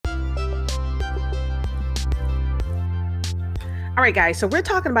All right, guys, so we're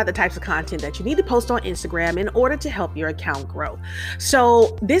talking about the types of content that you need to post on Instagram in order to help your account grow.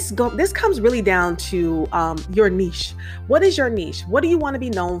 So this comes really down to your niche. What is your niche? What do you want to be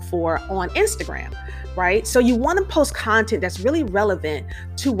known for on Instagram? Right? So you want to post content that's really relevant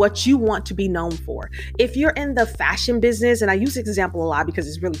to what you want to be known for. If you're in the fashion business, and I use this example a lot because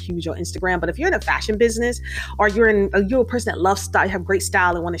it's really huge on Instagram, but if you're in a fashion business or you're a person that loves style, have great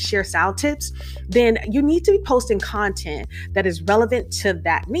style and want to share style tips, then you need to be posting content that is relevant to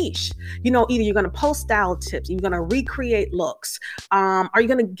that niche. Either you're going to post style tips, you're going to recreate looks. Are you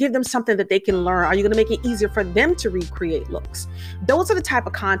going to give them something that they can learn? Are you going to make it easier for them to recreate looks? Those are the type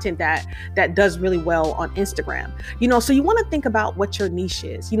of content that does really well on Instagram. So you want to think about what your niche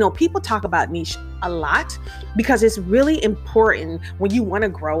is. People talk about niche a lot because it's really important when you want to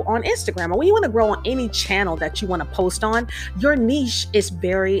grow on Instagram or when you want to grow on any channel that you want to post on. Your niche is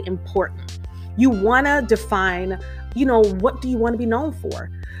very important. You want to define, what do you want to be known for?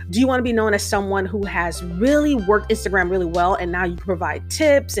 Do you want to be known as someone who has really worked Instagram really well and now you can provide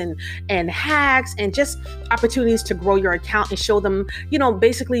tips and hacks and just opportunities to grow your account and show them,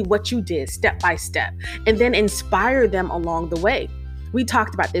 basically what you did step by step and then inspire them along the way? We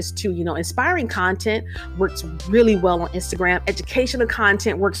talked about this too. Inspiring content works really well on Instagram. Educational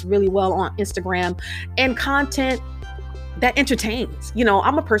content works really well on Instagram, and content that entertains.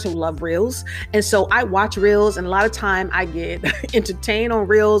 I'm a person who loves reels. And so I watch reels, and a lot of time I get entertained on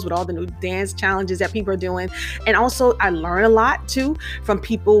reels with all the new dance challenges that people are doing. And also I learn a lot too from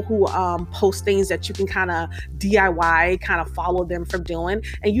people who post things that you can kind of DIY, kind of follow them from doing.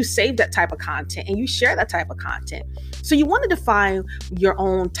 And you save that type of content and you share that type of content. So you want to define your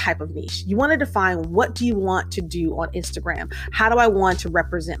own type of niche. You want to define, what do you want to do on Instagram? How do I want to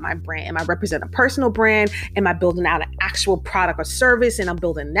represent my brand? Am I representing a personal brand? Am I building out an actual product or service and I'm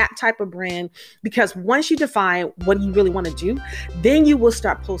building that type of brand? Because once you define what you really want to do, then you will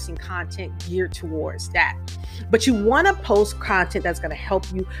start posting content geared towards that. But you want to post content that's going to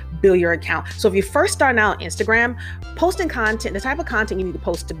help you build your account. So if you're first starting out on Instagram, posting content, the type of content you need to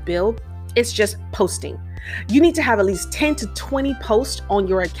post to build, it's just posting. You need to have at least 10 to 20 posts on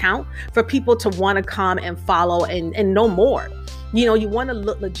your account for people to want to come and follow and know more. You want to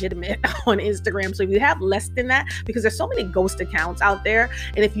look legitimate on Instagram. So if you have less than that, because there's so many ghost accounts out there,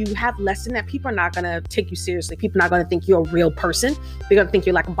 and if you have less than that, people are not going to take you seriously. People are not going to think you're a real person. They're going to think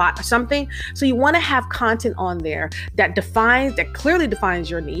you're like a bot or something. So you want to have content on there that clearly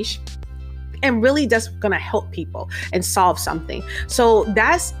defines your niche and really just going to help people and solve something. So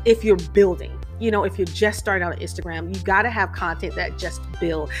that's if you're building. If you're just starting out on Instagram, you got to have content that just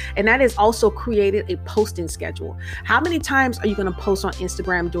build. And that is also created a posting schedule. How many times are you going to post on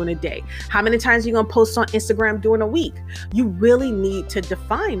Instagram during a day? How many times are you going to post on Instagram during a week? You really need to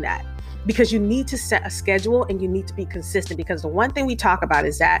define that, because you need to set a schedule and you need to be consistent. Because the one thing we talk about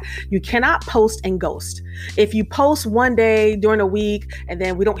is that you cannot post and ghost. If you post one day during a week and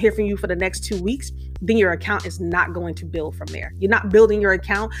then we don't hear from you for the next 2 weeks, then your account is not going to build from there. You're not building your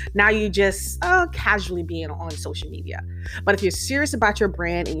account. Now you're just casually being on social media. But if you're serious about your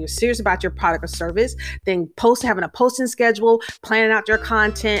brand and you're serious about your product or service, then having a posting schedule, planning out your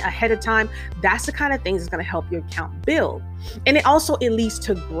content ahead of time, that's the kind of things that's going to help your account build. And it leads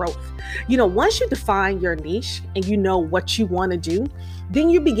to growth. Once you define your niche and you know what you want to do, then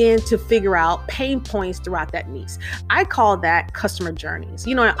you begin to figure out pain points throughout that niche. I call that customer journeys.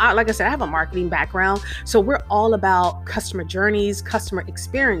 Like I said, I have a marketing background, so we're all about customer journeys, customer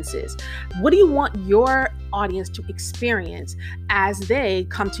experiences. What do you want your audience to experience as they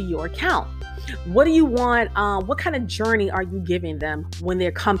come to your account? What do you want? What kind of journey are you giving them when they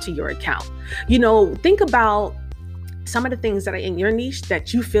come to your account? Think about some of the things that are in your niche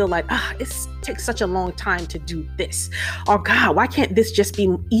that you feel like, it takes such a long time to do this. Or God, why can't this just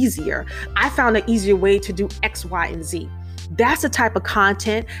be easier? I found an easier way to do X, Y, and Z. That's the type of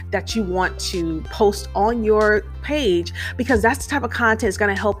content that you want to post on your page, because that's the type of content that's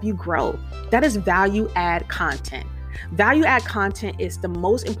going to help you grow. That is value add content. Value add content is the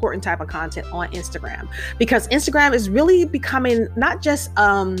most important type of content on Instagram, because Instagram is really becoming not just,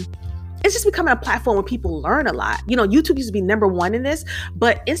 it's just becoming a platform where people learn a lot. YouTube used to be number one in this,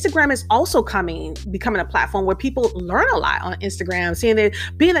 but Instagram is also becoming a platform where people learn a lot on Instagram,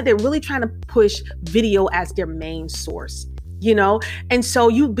 being that they're really trying to push video as their main source. you know? And so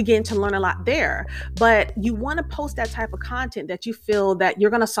you begin to learn a lot there. But you want to post that type of content that you feel that you're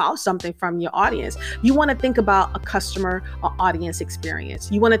going to solve something from your audience. You want to think about a customer or audience experience.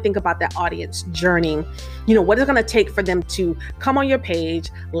 You want to think about that audience journey. You know, what is it going to take for them to come on your page,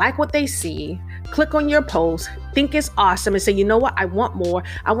 like what they see, click on your post, think it's awesome, and say, you know what, I want more.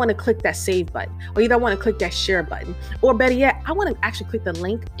 I want to click that save button, or either I want to click that share button, or better yet, I want to actually click the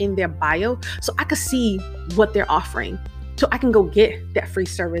link in their bio so I can see what they're offering. So I can go get that free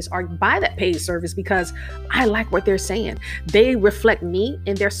service or buy that paid service because I like what they're saying. They reflect me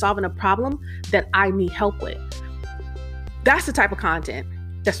and they're solving a problem that I need help with. That's the type of content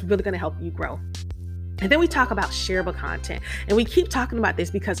that's really going to help you grow. And then we talk about shareable content. And we keep talking about this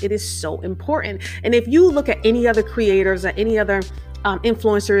because it is so important. And if you look at any other creators or any other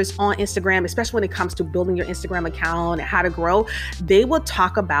influencers on Instagram, especially when it comes to building your Instagram account and how to grow, they will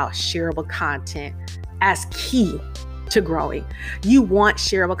talk about shareable content as key to growing. You want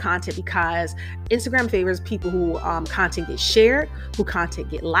shareable content because Instagram favors people who content gets shared, who content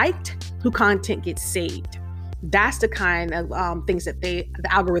get liked, who content gets saved. That's the kind of things that the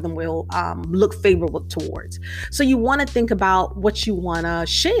algorithm will look favorable towards. So you want to think about what you want to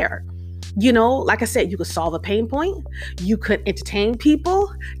share. You know, like I said, you could solve a pain point, you could entertain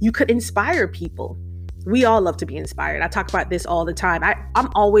people, you could inspire people. We all love to be inspired. I talk about this all the time. I'm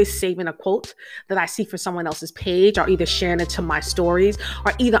always saving a quote that I see from someone else's page, or either sharing it to my stories,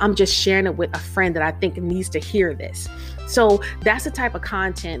 or either I'm just sharing it with a friend that I think needs to hear this. So that's the type of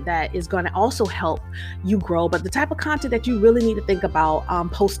content that is going to also help you grow, but the type of content that you really need to think about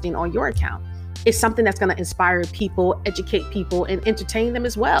posting on your account. It's something that's going to inspire people, educate people, and entertain them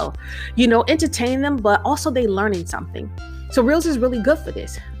as well. You know, entertain them, but also they learning something. So Reels is really good for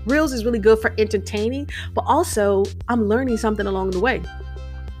this. Reels is really good for entertaining, but also I'm learning something along the way.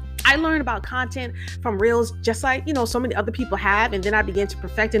 I learned about content from Reels just like, you know, so many other people have. And then I began to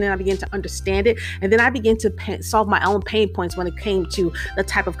perfect it, and then I began to understand it. And then I began to solve my own pain points when it came to the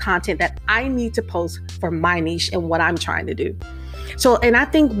type of content that I need to post for my niche and what I'm trying to do. So, and I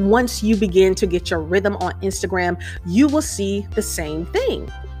think once you begin to get your rhythm on Instagram, you will see the same thing.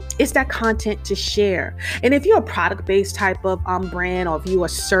 It's that content to share. And if you're a product-based type of brand, or if you're a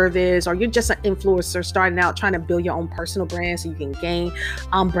service, or you're just an influencer starting out trying to build your own personal brand so you can gain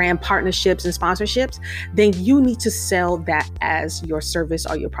brand partnerships and sponsorships, then you need to sell that as your service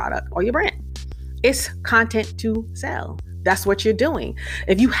or your product or your brand. It's content to sell. That's what you're doing.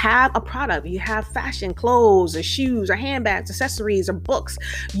 If you have a product, you have fashion, clothes, or shoes, or handbags, accessories, or books,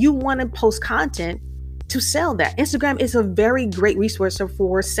 you want to post content to sell that. Instagram is a very great resource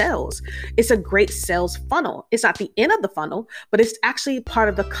for sales. It's a great sales funnel. It's not the end of the funnel, but it's actually part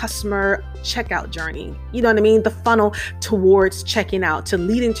of the customer checkout journey. You know what I mean? The funnel towards checking out, to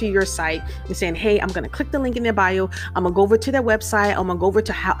leading to your site and saying, hey, I'm going to click the link in their bio. I'm going to go over to their website. I'm going to go over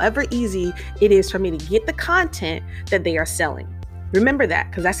to however easy it is for me to get the content that they are selling. Remember that,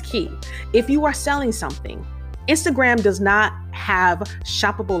 because that's key. If you are selling something, Instagram does not have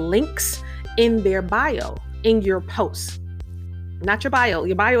shoppable links in their bio, in your posts. Not your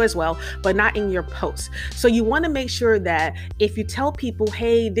bio as well, but not in your posts. So you want to make sure that if you tell people,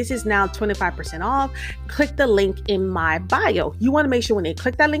 hey, this is now 25% off, click the link in my bio. You want to make sure when they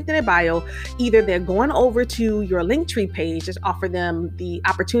click that link in their bio, either they're going over to your Linktree page, just offer them the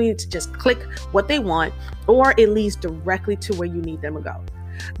opportunity to just click what they want, or it leads directly to where you need them to go.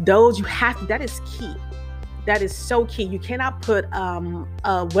 That is key. That is so key. You cannot put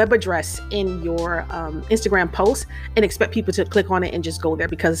a web address in your Instagram post and expect people to click on it and just go there,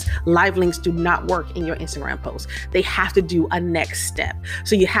 because live links do not work in your Instagram post. They have to do a next step.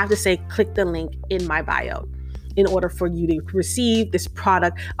 So you have to say, click the link in my bio, in order for you to receive this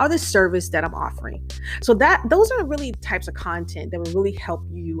product or this service that I'm offering. So those are really types of content that will really help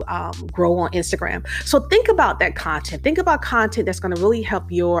you grow on Instagram. So think about that content. Think about content that's going to really help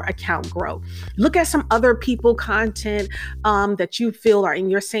your account grow. Look at some other people content that you feel are in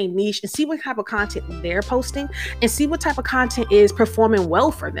your same niche, and see what type of content they're posting, and see what type of content is performing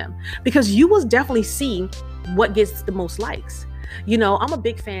well for them, because you will definitely see what gets the most likes. You know, I'm a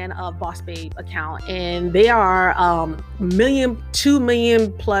big fan of Boss Babe account, and they are 2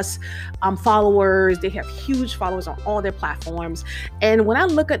 million plus followers. They have huge followers on all their platforms. And when I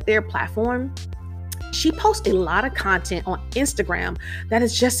look at their platform, she posts a lot of content on Instagram that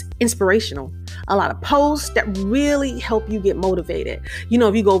is just inspirational. A lot of posts that really help you get motivated. You know,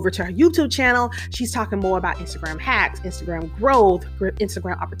 if you go over to her YouTube channel, she's talking more about Instagram hacks, Instagram growth,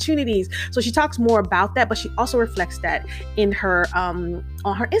 Instagram opportunities. So she talks more about that, but she also reflects that in her on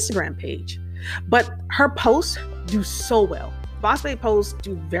her Instagram page. But her posts do so well. Boss Babe posts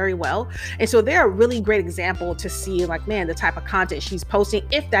do very well. And so they're a really great example to see like, man, the type of content she's posting,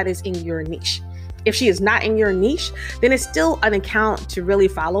 if that is in your niche. If she is not in your niche, then it's still an account to really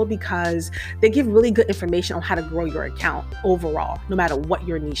follow because they give really good information on how to grow your account overall, no matter what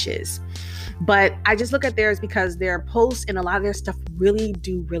your niche is. But I just look at theirs because their posts and a lot of their stuff really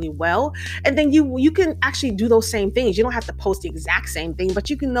do really well. And then you can actually do those same things. You don't have to post the exact same thing, but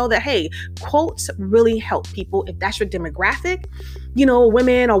you can know that, hey, quotes really help people. If that's your demographic,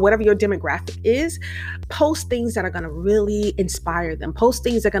 women or whatever your demographic is, post things that are going to really inspire them. Post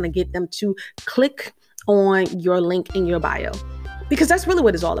things that are going to get them to click on your link in your bio. Because that's really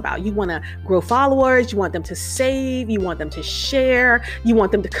what it's all about. You want to grow followers, you want them to save, you want them to share, you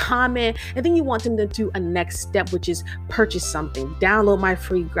want them to comment, and then you want them to do a next step, which is purchase something, download my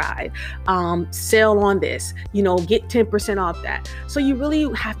free guide, sell on this, get 10% off that. So you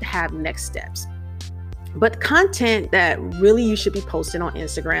really have to have next steps. But content that really you should be posting on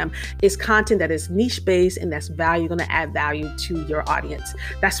Instagram is content that is niche based and that's going to add value to your audience.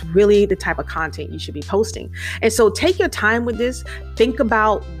 That's really the type of content you should be posting. And so take your time with this. Think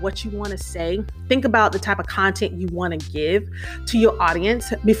about what you want to say. Think about the type of content you want to give to your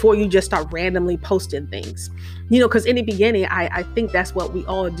audience before you just start randomly posting things. Because in the beginning, I think that's what we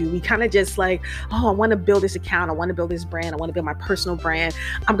all do. We kind of just like, oh, I want to build this account. I want to build this brand. I want to build my personal brand.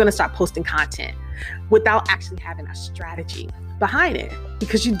 I'm going to start posting content without actually having a strategy behind it,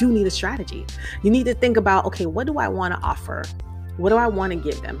 because you do need a strategy. You need to think about, okay, what do I want to offer? What do I want to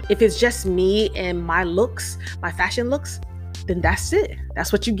give them? If it's just me and my looks, my fashion looks, then that's it.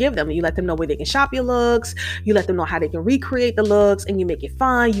 That's what you give them. You let them know where they can shop your looks. You let them know how they can recreate the looks, and you make it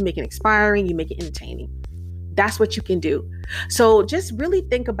fun. You make it inspiring. You make it entertaining. That's what you can do. So just really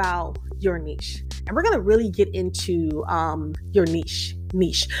think about your niche. And we're going to really get into your niche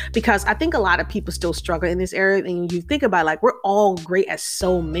because I think a lot of people still struggle in this area. And you think about like, we're all great at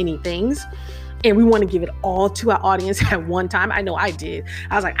so many things and we want to give it all to our audience at one time. I know I did.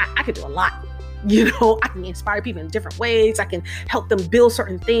 I was like, I could do a lot. I can inspire people in different ways. I can help them build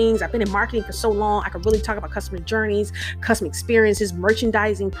certain things. I've been in marketing for so long. I could really talk about customer journeys, customer experiences,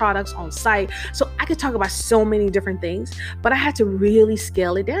 merchandising products on site. So I could talk about so many different things, but I had to really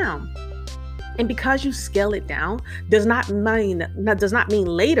scale it down. And because you scale it down does not mean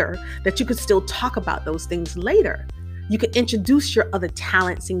later that you could still talk about those things later. You can introduce your other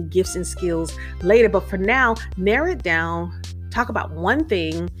talents and gifts and skills later, but for now, narrow it down. Talk about one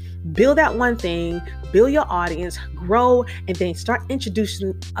thing, build that one thing, build your audience, grow, and then start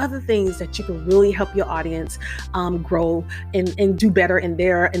introducing other things that you can really help your audience grow and do better in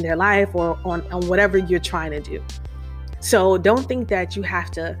their life or on whatever you're trying to do. So don't think that you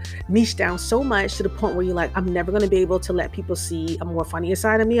have to niche down so much to the point where you're like, I'm never going to be able to let people see a more funnier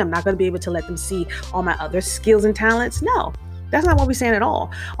side of me. I'm not going to be able to let them see all my other skills and talents. No. That's not what we're saying at all.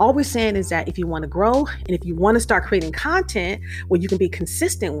 All we're saying is that if you want to grow and if you want to start creating content where you can be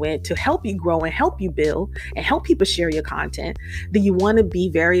consistent with to help you grow and help you build and help people share your content, then you want to be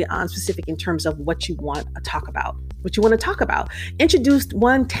very specific in terms of what you want to talk about. Introduce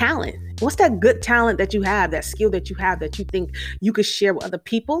one talent. What's that good talent that you have, that skill that you have that you think you could share with other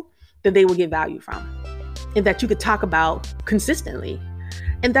people that they will get value from and that you could talk about consistently?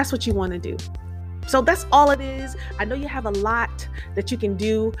 And that's what you want to do. So that's all it is. I know you have a lot that you can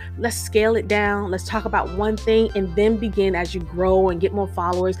do. Let's scale it down. Let's talk about one thing and then begin as you grow and get more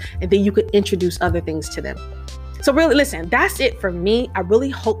followers. And then you could introduce other things to them. So really, listen, that's it for me. I really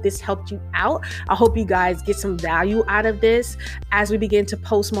hope this helped you out. I hope you guys get some value out of this as we begin to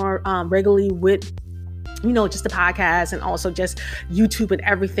post more regularly with just the podcast and also just YouTube and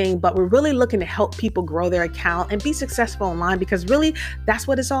everything. But we're really looking to help people grow their account and be successful online because really that's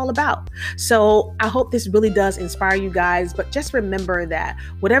what it's all about. So I hope this really does inspire you guys. But just remember that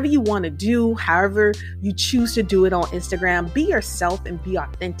whatever you want to do, however you choose to do it on Instagram, be yourself and be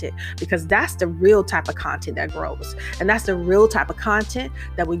authentic because that's the real type of content that grows. And that's the real type of content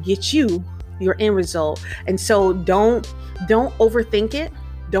that will get you your end result. And so don't overthink it.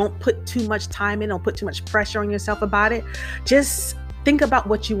 Don't put too much time in. Don't put too much pressure on yourself about it. Just think about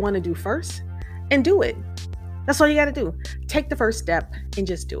what you want to do first and do it. That's all you got to do. Take the first step and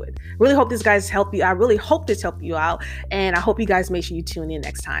just do it. Really hope this guys help you. I really hope this helped you out. And I hope you guys make sure you tune in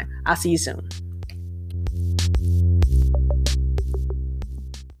next time. I'll see you soon.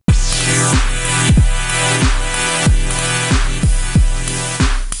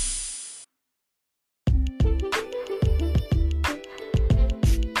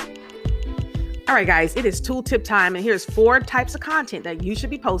 All right, guys, it is tool tip time, and here's 4 types of content that you should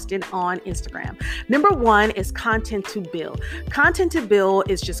be posting on Instagram. Number 1 is content to build. Content to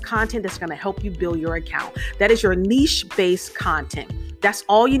build is just content that's going to help you build your account. That is your niche-based content. That's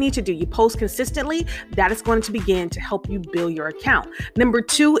all you need to do. You post consistently. That is going to begin to help you build your account. Number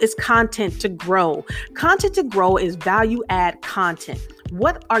 2 is content to grow. Content to grow is value add content.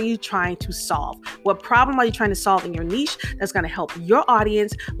 What are you trying to solve? What problem are you trying to solve in your niche that's going to help your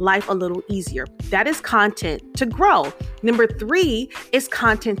audience life a little easier? That is content to grow. Number 3 is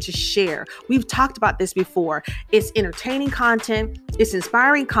content to share. We've talked about this before. It's entertaining content, it's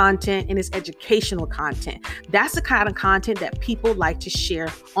inspiring content, and it's educational content. That's the kind of content that people like to share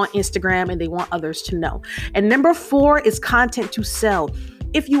on Instagram and they want others to know. And number 4 is content to sell.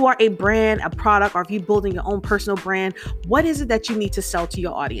 If you are a brand, a product, or if you're building your own personal brand, what is it that you need to sell to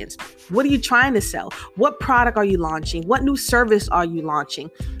your audience? What are you trying to sell? What product are you launching? What new service are you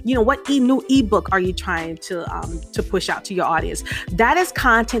launching? What new ebook are you trying to push out to your audience? That is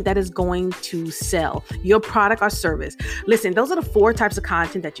content that is going to sell your product or service. Listen, those are the 4 types of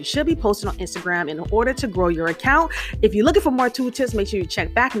content that you should be posting on Instagram in order to grow your account. If you're looking for more tool tips, make sure you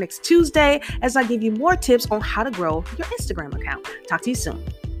check back next Tuesday as I give you more tips on how to grow your Instagram account. Talk to you soon.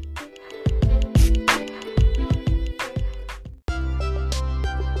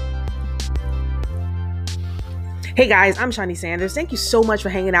 Hey guys, I'm Shani Sanders. Thank you so much for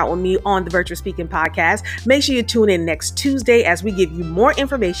hanging out with me on the Virtual Speaking Podcast. Make sure you tune in next Tuesday as we give you more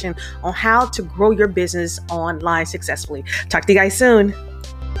information on how to grow your business online successfully. Talk to you guys soon.